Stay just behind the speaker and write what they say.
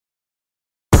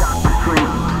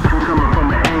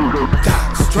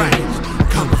strange,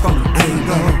 coming from an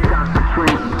angle.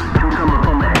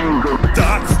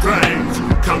 Dark strange,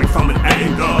 coming from an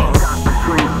angle.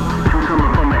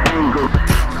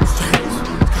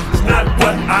 It's not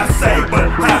what I say, but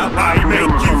how I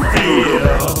make you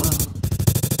feel.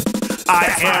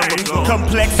 I am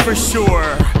complex for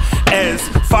sure, as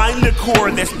fine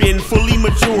liqueur that's been fully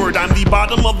matured. I'm the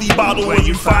bottom of the bottle where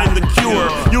you find the cure.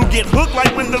 You'll get hooked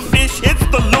like when the fish hits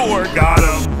the lure. Got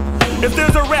him. If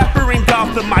there's a rapper in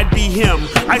Gotham, I'd be him.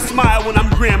 I smile when I'm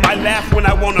grim, I laugh when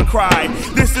I wanna cry.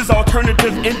 This is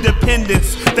alternative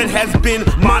independence that has been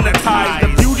monetized. The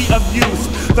beauty of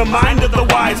youth, the mind of the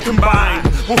wise combined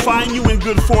will find you in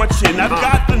good fortune. I've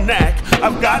got the knack,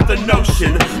 I've got the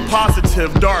notion.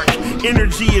 Positive, dark,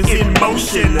 energy is in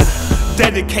motion.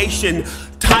 Dedication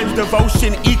times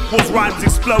devotion equals rhymes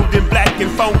exploding. Black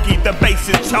and funky, the bass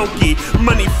is chunky.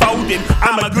 Money folding,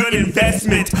 I'm a good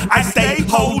investment. I stay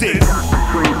holding.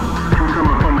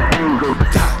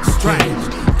 Dark strange,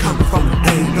 coming from an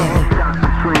angle.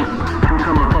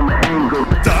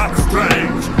 Dark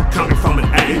strange, coming from an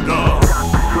angle.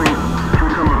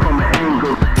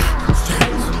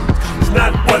 It's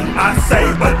not what I say,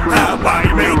 but how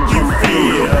I make you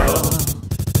feel.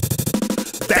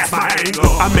 That's my angle.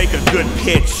 I make a good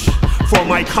pitch for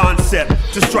my concept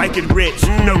to strike it rich.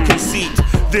 No conceit,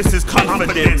 this is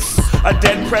confidence. A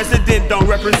dead president don't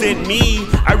represent me,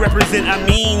 I represent a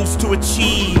means to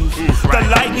achieve. The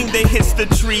lightning that hits the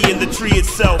tree and the tree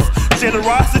itself.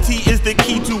 Generosity is the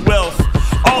key to wealth.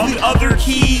 All the other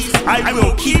keys I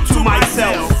will keep to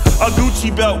myself. A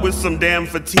Gucci belt with some damn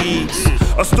fatigues.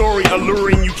 A story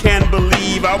alluring you can't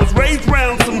believe. I was raised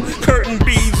around some curtain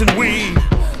beads and weed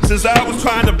since I was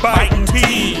trying to bite and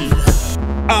tease.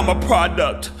 I'm a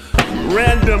product,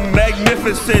 random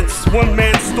magnificence,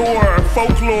 one-man store,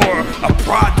 folklore, a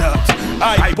product.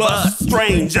 I bust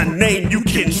strange, a name you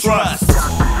can trust.